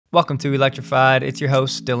Welcome to Electrified. It's your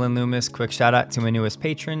host, Dylan Loomis. Quick shout out to my newest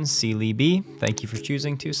patron, Celie B. Thank you for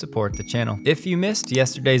choosing to support the channel. If you missed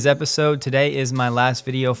yesterday's episode, today is my last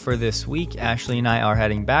video for this week. Ashley and I are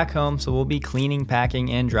heading back home, so we'll be cleaning,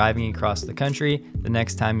 packing, and driving across the country. The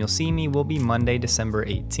next time you'll see me will be Monday, December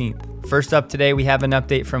 18th. First up today, we have an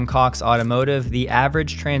update from Cox Automotive. The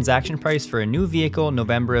average transaction price for a new vehicle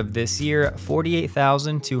November of this year,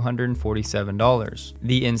 $48,247.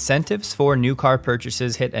 The incentives for new car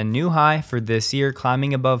purchases hit a new high for this year,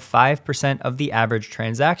 climbing above 5% of the average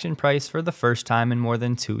transaction price for the first time in more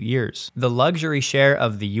than 2 years. The luxury share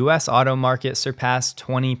of the US auto market surpassed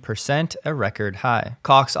 20%, a record high.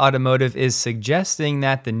 Cox Automotive is suggesting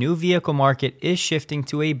that the new vehicle market is shifting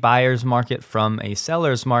to a buyer's market from a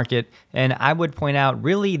seller's market. And I would point out,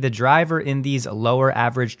 really, the driver in these lower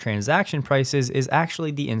average transaction prices is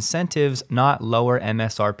actually the incentives, not lower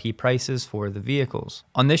MSRP prices for the vehicles.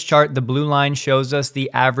 On this chart, the blue line shows us the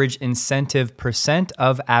average incentive percent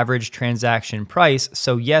of average transaction price.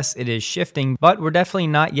 So yes, it is shifting, but we're definitely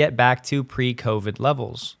not yet back to pre-COVID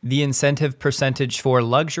levels. The incentive percentage for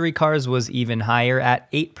luxury cars was even higher at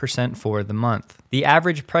 8% for the month. The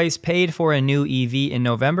average price paid for a new EV in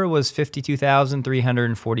November was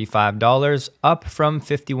 $52,345, up from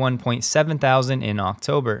 $51,700 in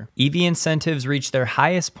October. EV incentives reached their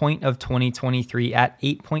highest point of 2023 at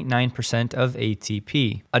 8.9% of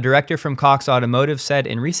ATP. A director from Cox Automotive said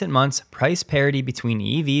in recent months, price parity between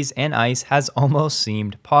EVs and ICE has almost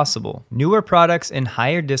seemed possible. Newer products and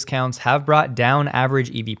higher discounts have brought down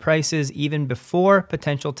average EV prices even before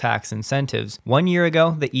potential tax incentives. 1 year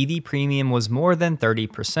ago, the EV premium was more than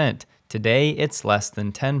 30%. Today, it's less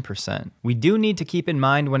than 10%. We do need to keep in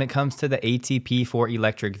mind when it comes to the ATP for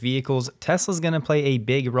electric vehicles, Tesla's going to play a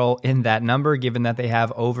big role in that number given that they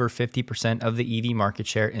have over 50% of the EV market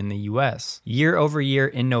share in the US. Year over year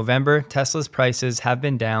in November, Tesla's prices have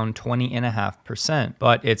been down 20.5%.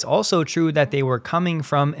 But it's also true that they were coming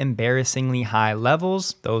from embarrassingly high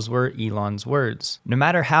levels. Those were Elon's words. No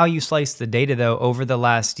matter how you slice the data though, over the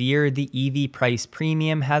last year, the EV price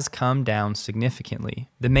premium has come down significantly.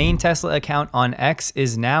 The main Tesla account on X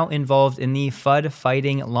is now involved in the FUD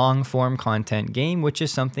fighting long form content game, which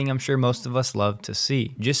is something I'm sure most of us love to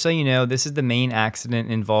see. Just so you know, this is the main accident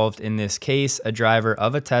involved in this case. A driver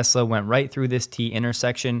of a Tesla went right through this T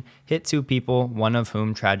intersection, hit 2 people, one of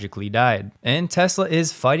whom tragically died. And Tesla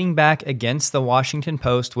is fighting back against the Washington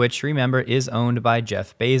Post, which remember is owned by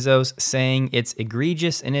Jeff Bezos, saying it's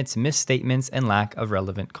egregious in its misstatements and lack of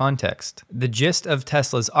relevant context. The gist of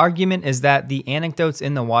Tesla's argument is that the anecdotes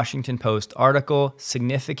in the Washington Post article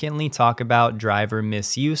significantly talk about driver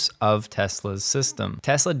misuse of Tesla's system.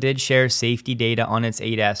 Tesla did share safety data on its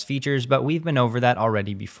ADAS features, but we've been over that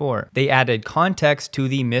already before. They added context to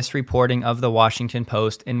the misreporting of the Washington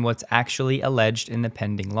Post in what's actually alleged in the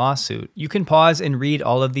pending lawsuit. You can pause and read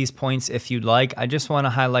all of these points if you'd like. I just want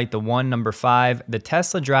to highlight the one, number 5. The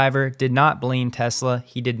Tesla driver did not blame Tesla.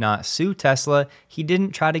 He did not sue Tesla. He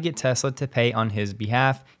didn't try to get Tesla to pay on his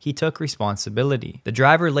behalf. He took responsibility. The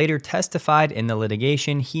driver later testified in the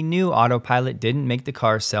litigation he knew autopilot didn't make the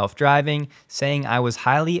car self-driving, saying, "I was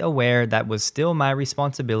highly aware that was still my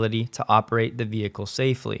responsibility to operate the vehicle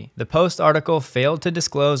safely." The Post article failed to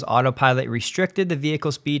disclose autopilot restricted the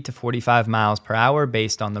vehicle speed to 45 miles per hour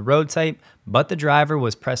based on the road type, but the driver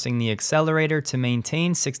was pressing the accelerator to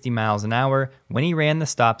maintain 60 miles an hour when he ran the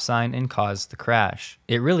stop sign and caused the crash.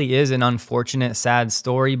 It really is an unfortunate, sad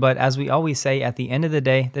story, but as we always say, at the end of the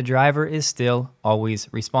day, the driver is still always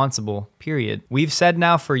responsible, period. We've said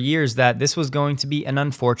now for years that this was going to be an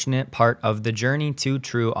unfortunate part of the journey to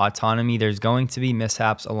true autonomy. There's going to be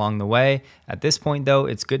mishaps along the way. At this point though,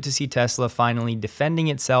 it's good to see Tesla finally defending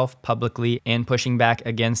itself publicly and pushing back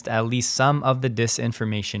against at least some of the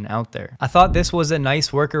disinformation out there. I thought this was a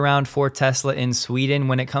nice workaround for Tesla in Sweden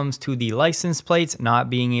when it comes to the license plates, not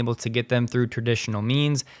being able to get them through traditional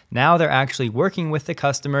means. Now they're actually working with the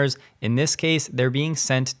customers. In this case, they're being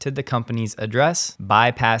sent to the company's address,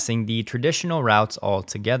 bypassing the traditional routes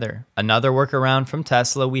altogether. Another workaround from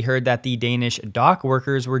Tesla, we heard that the Danish dock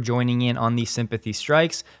workers were joining in on the sympathy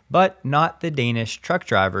strikes, but not the Danish truck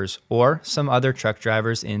drivers or some other truck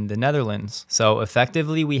drivers in the Netherlands. So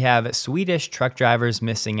effectively, we have Swedish truck drivers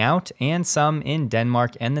missing out and and some in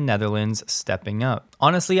Denmark and the Netherlands stepping up.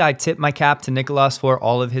 Honestly, I tip my cap to Nicholas for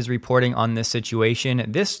all of his reporting on this situation.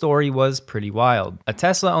 This story was pretty wild. A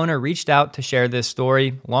Tesla owner reached out to share this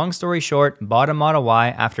story. Long story short, bought a Model Y.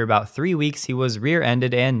 After about 3 weeks, he was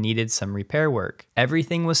rear-ended and needed some repair work.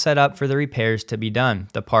 Everything was set up for the repairs to be done.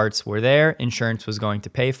 The parts were there, insurance was going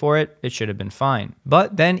to pay for it, it should have been fine.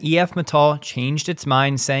 But then EF Metal changed its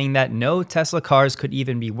mind, saying that no Tesla cars could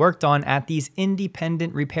even be worked on at these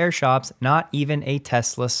independent repair shops, not even a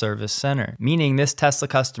Tesla service center. Meaning this Tesla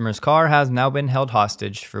customer's car has now been held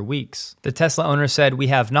hostage for weeks. The Tesla owner said, "We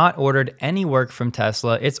have not ordered any work from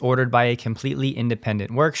Tesla. It's ordered by a completely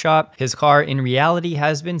independent workshop. His car in reality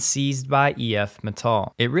has been seized by EF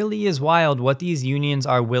Metal." It really is wild what these unions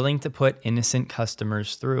are willing to put innocent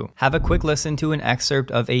customers through. Have a quick listen to an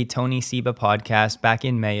excerpt of a Tony Seba podcast back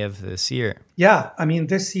in May of this year. Yeah, I mean,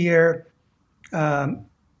 this year,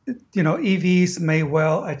 EVs may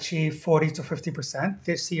well achieve 40 to 50%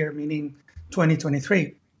 this year, meaning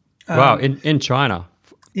 2023. Wow, in China.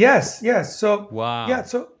 Yes. So wow. Yeah.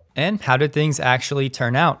 And how did things actually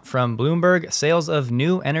turn out? From Bloomberg, sales of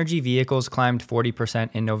new energy vehicles climbed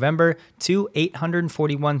 40% in November to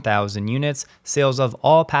 841,000 units. Sales of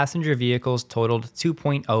all passenger vehicles totaled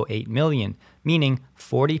 2.08 million, meaning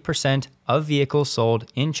 40% of vehicles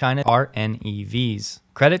sold in China are NEVs.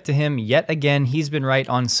 Credit to him, yet again, he's been right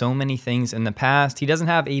on so many things in the past. He doesn't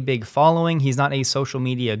have a big following, he's not a social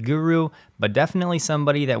media guru, but definitely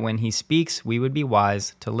somebody that when he speaks, we would be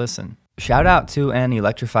wise to listen. Shout out to an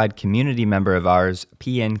Electrified community member of ours,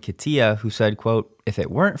 PN Katia, who said, quote, "If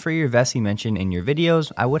it weren't for your Vessi mention in your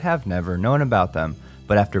videos, I would have never known about them.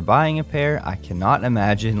 But after buying a pair, I cannot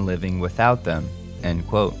imagine living without them." End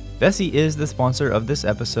quote. Vessi is the sponsor of this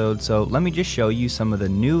episode, so let me just show you some of the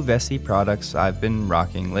new Vessi products I've been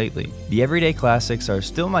rocking lately. The everyday classics are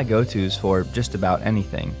still my go-tos for just about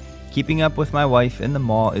anything. Keeping up with my wife in the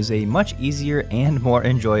mall is a much easier and more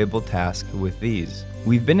enjoyable task with these.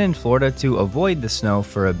 We've been in Florida to avoid the snow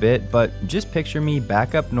for a bit, but just picture me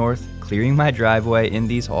back up north, clearing my driveway in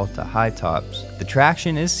these Alta high tops. The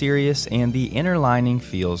traction is serious and the inner lining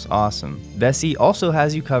feels awesome. Vessi also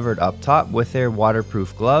has you covered up top with their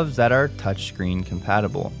waterproof gloves that are touchscreen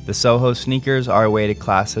compatible. The Soho sneakers are a way to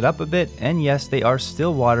class it up a bit, and yes, they are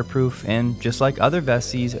still waterproof, and just like other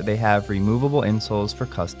Vessis, they have removable insoles for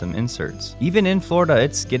custom inserts. Even in Florida,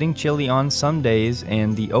 it's getting chilly on some days,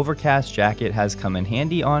 and the overcast jacket has come in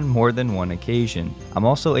handy on more than one occasion. I'm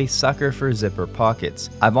also a sucker for zipper pockets.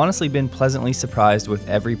 I've honestly been pleasantly surprised with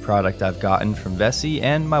every product I've gotten from Vessi,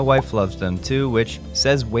 and my wife loves them too, which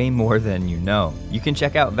says way more than you know. You can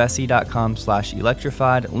check out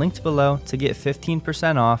vessi.com/electrified, linked below, to get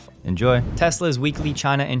 15% off. Enjoy. Tesla's weekly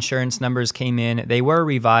China insurance numbers came in. They were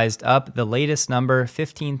revised up, the latest number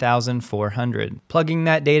 15,400. Plugging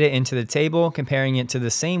that data into the table, comparing it to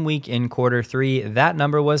the same week in quarter 3, that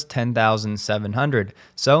number was 10,700.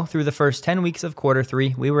 So through the first 10 weeks of quarter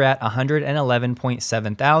 3, we were at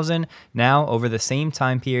 111.7 thousand. Now over the same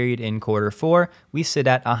time period in quarter 4, we sit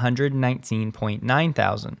at 119.9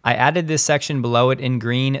 thousand. I added this section below it in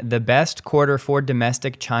green. The best quarter 4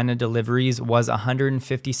 domestic China deliveries was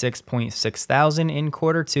 156.6 thousand in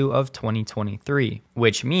quarter 2 of 2023,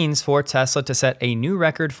 which means for Tesla to set a new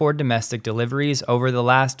record for domestic deliveries over the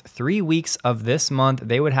last 3 weeks of this month,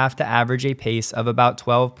 they would have to average a pace of about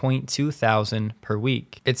 12.2 thousand per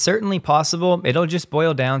week. It's certainly possible. It'll just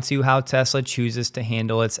boil down to how Tesla chooses to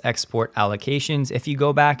handle its export allocations. If you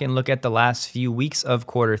go back and look at the last few weeks of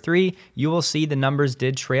quarter 3, you will see the numbers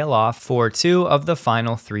did trail off for 2 of the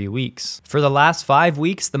final 3 weeks. For the last 5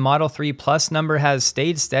 weeks, the Model 3 Plus number has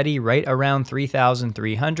stayed steady right around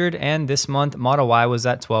 3,300, and this month Model Y was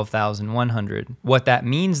at 12,100. What that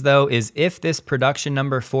means though is if this production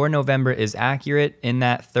number for November is accurate, in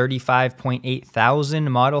that 35.8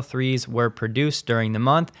 thousand Model 3s were produced during the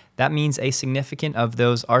month, that means a significant of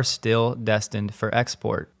those are still destined for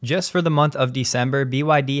export. Just for the month of December,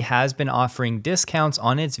 BYD has been offering discounts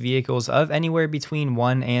on its vehicles of anywhere between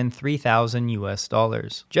 $1,000 and $3,000 US.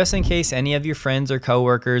 Just in case any of your friends or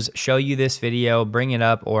coworkers show you this video, bring it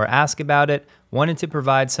up, or ask about it, wanted to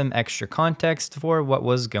provide some extra context for what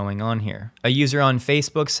was going on here. A user on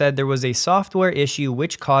Facebook said there was a software issue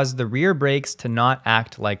which caused the rear brakes to not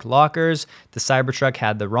act like lockers. The Cybertruck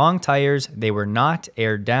had the wrong tires, they were not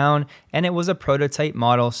aired down, and it was a prototype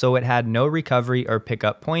model, so it had no recovery or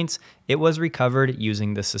pickup points. it was recovered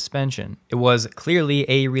using the suspension. It was clearly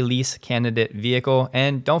a release candidate vehicle,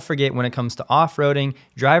 and don't forget, when it comes to off-roading,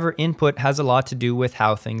 driver input has a lot to do with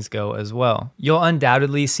how things go as well. You'll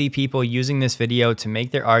undoubtedly see people using this video to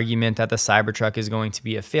make their argument that the Cybertruck is going to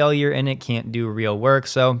be a failure and it can't do real work,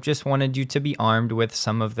 so just wanted you to be armed with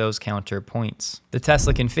some of those counterpoints. The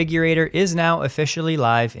Tesla configurator is now officially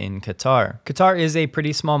live in Qatar. Qatar is a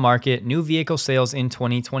pretty small market. New vehicle sales in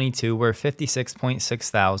 2022 were 56.6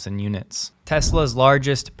 thousand units. Tesla's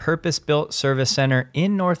largest purpose-built service center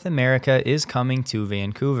in North America is coming to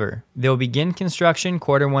Vancouver. They'll begin construction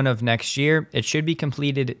Q1 of next year. It should be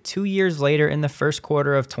completed 2 years later in the first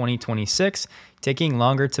quarter of 2026, taking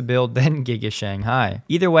longer to build than Giga Shanghai.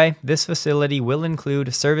 Either way, this facility will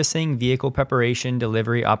include servicing, vehicle preparation,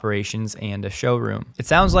 delivery operations, and a showroom. It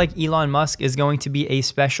sounds like Elon Musk is going to be a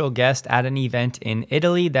special guest at an event in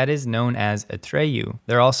Italy that is known as Atreyu.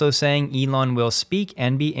 They're also saying Elon will speak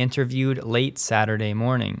and be interviewed late Saturday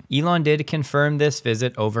morning. Elon did confirm this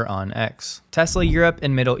visit over on X. Tesla Europe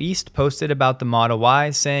and Middle East posted about the Model Y,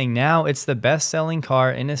 saying now it's the best-selling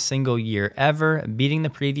car in a single year ever, beating the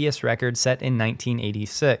previous record set in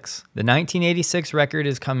 1986. The 1986 record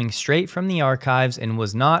is coming straight from the archives and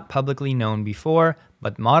was not publicly known before,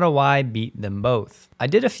 but Model Y beat them both. I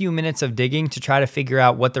did a few minutes of digging to try to figure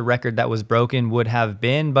out what the record that was broken would have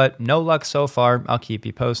been, but no luck so far. I'll keep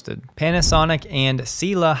you posted. Panasonic and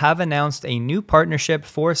Sila have announced a new partnership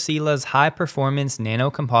for Sila's high-performance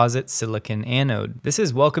nano-composite silicon anode. This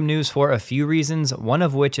is welcome news for a few reasons, one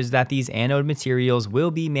of which is that these anode materials will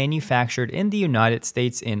be manufactured in the United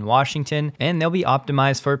States in Washington, and they'll be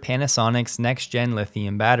optimized for Panasonic's next-gen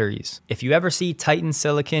lithium batteries. If you ever see Titan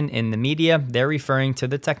Silicon in the media, they're referring to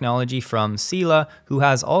the technology from Sila, who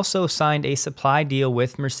has also signed a supply deal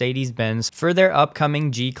with Mercedes-Benz for their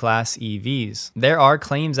upcoming G-Class EVs. There are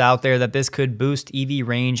claims out there that this could boost EV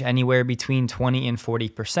range anywhere between 20 and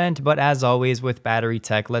 40%, but as always with battery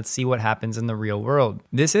tech, let's see what happens in the real world.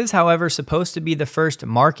 This is, however, supposed to be the first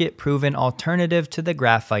market-proven alternative to the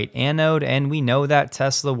graphite anode, and we know that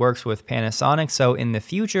Tesla works with Panasonic, so in the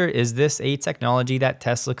future, is this a technology that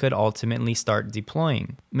Tesla could ultimately start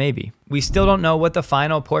deploying? Maybe. We still don't know what the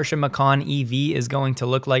final Porsche Macan EV is going to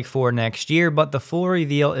look like for next year, but the full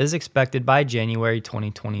reveal is expected by January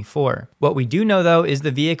 2024. What we do know though is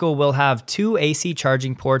the vehicle will have 2 AC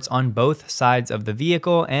charging ports on both sides of the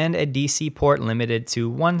vehicle and a DC port limited to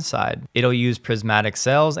one side. It'll use prismatic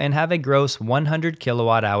cells and have a gross 100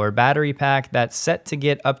 kilowatt-hour battery pack that's set to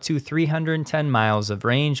get up to 310 miles of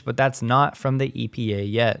range, but that's not from the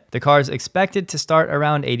EPA yet. The car is expected to start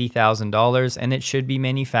around $80,000 and it should be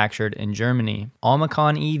manufactured in Germany. All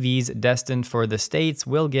Macan EVs destined for the States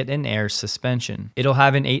will get an air suspension. It'll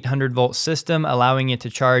have an 800-volt system, allowing it to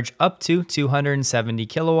charge up to 270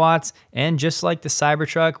 kilowatts, and just like the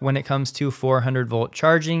Cybertruck, when it comes to 400-volt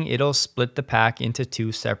charging, it'll split the pack into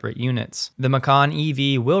 2 separate units. The Macan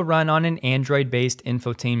EV will run on an Android-based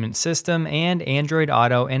infotainment system, and Android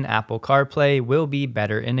Auto and Apple CarPlay will be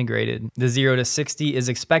better integrated. The 0 to 60 is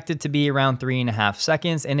expected to be around 3.5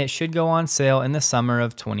 seconds, and it should go on sale in the summer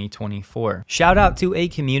of 2024. Shout out to a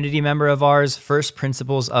community member of ours, First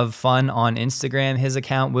Principles of Fun on Instagram. His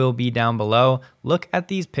account will be down below. Look at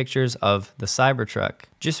these pictures of the Cybertruck.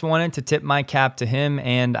 Just wanted to tip my cap to him,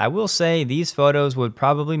 and I will say these photos would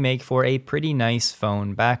probably make for a pretty nice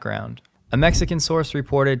phone background. A Mexican source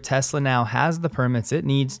reported Tesla now has the permits it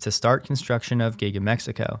needs to start construction of Giga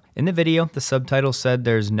Mexico. In the video, the subtitle said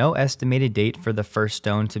there's no estimated date for the first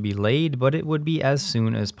stone to be laid, but it would be as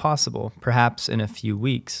soon as possible, perhaps in a few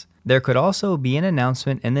weeks. There could also be an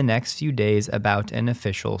announcement in the next few days about an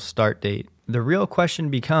official start date. The real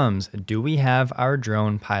question becomes, do we have our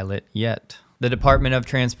drone pilot yet? The Department of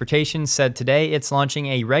Transportation said today it's launching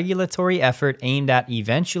a regulatory effort aimed at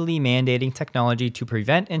eventually mandating technology to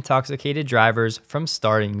prevent intoxicated drivers from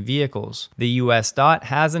starting vehicles. The US DOT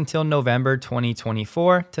has until November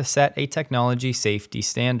 2024 to set a technology safety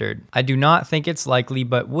standard. I do not think it's likely,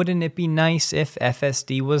 but wouldn't it be nice if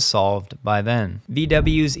FSD was solved by then?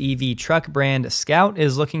 VW's EV truck brand Scout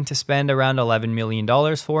is looking to spend around $11 million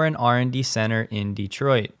for an R&D center in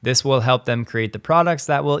Detroit. This will help them create the products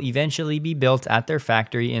that will eventually be built at their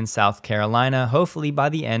factory in South Carolina, hopefully by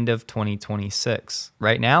the end of 2026.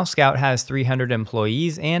 Right now, Scout has 300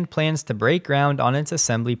 employees and plans to break ground on its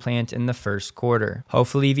assembly plant in the first quarter.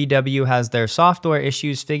 Hopefully VW has their software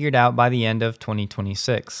issues figured out by the end of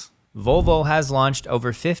 2026. Volvo has launched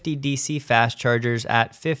over 50 DC fast chargers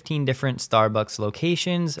at 15 different Starbucks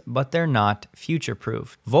locations, but they're not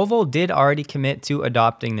future-proof. Volvo did already commit to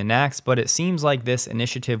adopting the NACS, but it seems like this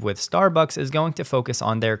initiative with Starbucks is going to focus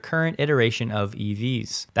on their current iteration of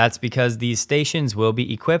EVs. That's because these stations will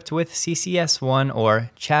be equipped with CCS1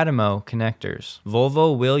 or CHAdeMO connectors.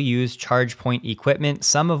 Volvo will use charge point equipment,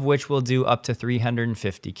 some of which will do up to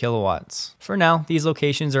 350 kilowatts. For now, these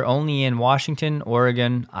locations are only in Washington,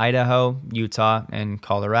 Oregon, Idaho, Utah, and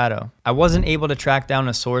Colorado. I wasn't able to track down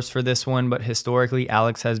a source for this one, but historically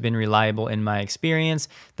Alex has been reliable in my experience.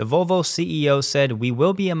 The Volvo CEO said, "We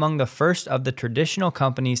will be among the first of the traditional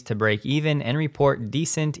companies to break even and report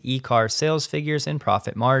decent e-car sales figures and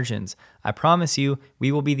profit margins. I promise you,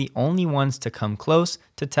 we will be the only ones to come close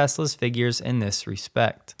to Tesla's figures in this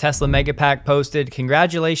respect." Tesla Megapack posted,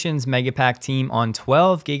 "Congratulations Megapack team on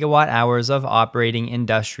 12 gigawatt hours of operating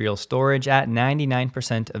industrial storage at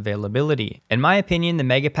 99% availability. In my opinion, the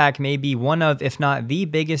Megapack may be one of, if not the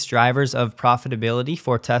biggest drivers of profitability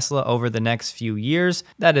for Tesla over the next few years.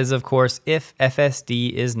 That is, of course, if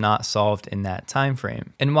FSD is not solved in that time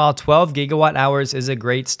frame." And while 12 gigawatt hours is a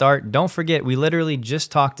great start, don't forget we literally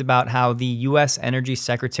just talked about how the US Energy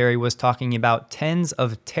Secretary was talking about tens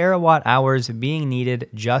of terawatt hours being needed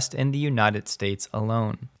just in the United States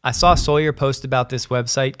alone. I saw Sawyer post about this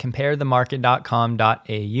website,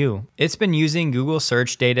 comparethemarket.com.au. It's been using Google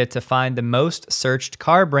search data to find the most searched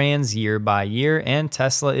car brands year by year, and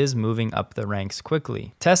Tesla is moving up the ranks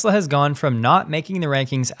quickly. Tesla has gone from not making the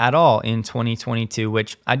rankings at all in 2022,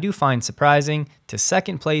 which I do find surprising, to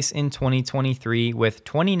second place in 2023, with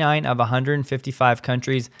 29 of 155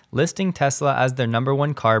 countries listing Tesla as their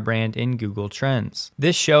 #1 car brand in Google Trends.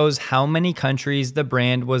 This shows how many countries the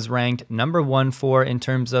brand was ranked #1 for in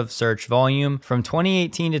terms of search volume. From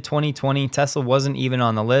 2018 to 2020, Tesla wasn't even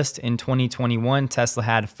on the list. In 2021, Tesla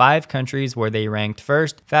had 5 countries where they ranked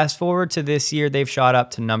first. Fast forward to this year, they've shot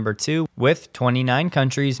up to #2, with 29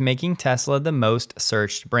 countries making Tesla the most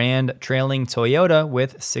searched brand, trailing Toyota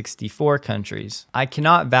with 64 countries. I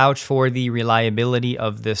cannot vouch for the reliability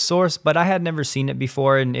of this source, but I had never seen it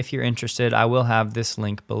before, and if you're interested, I will have this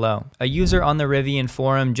link below. A user on the Rivian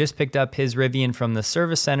forum just picked up his Rivian from the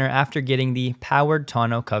service center after getting the powered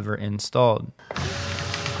tonneau cover installed.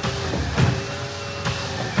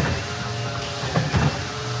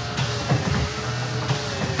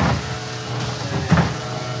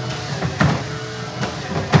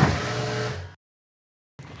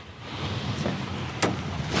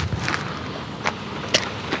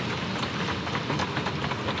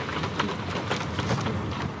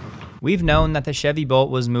 We've known that the Chevy Bolt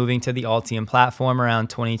was moving to the Ultium platform around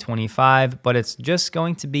 2025, but it's just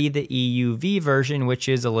going to be the EUV version, which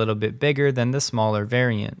is a little bit bigger than the smaller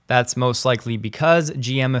variant. That's most likely because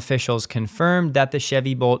GM officials confirmed that the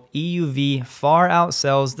Chevy Bolt EUV far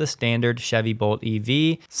outsells the standard Chevy Bolt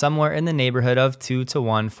EV, somewhere in the neighborhood of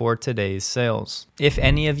 2-to-1 for today's sales. If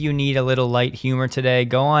any of you need a little light humor today,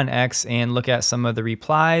 go on X and look at some of the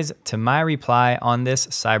replies to my reply on this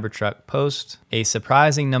Cybertruck post. A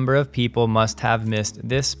surprising number of people must have missed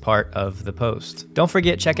this part of the post. Don't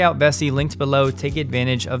forget, check out Vessi, linked below. Take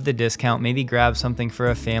advantage of the discount. Maybe grab something for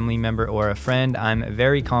a family member or a friend. I'm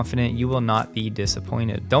very confident you will not be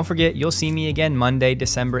disappointed. Don't forget, you'll see me again Monday,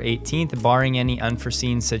 December 18th, barring any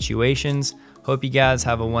unforeseen situations. Hope you guys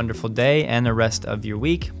have a wonderful day and the rest of your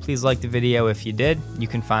week. Please like the video if you did. You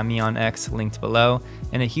can find me on X, linked below.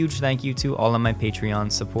 And a huge thank you to all of my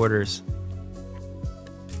Patreon supporters.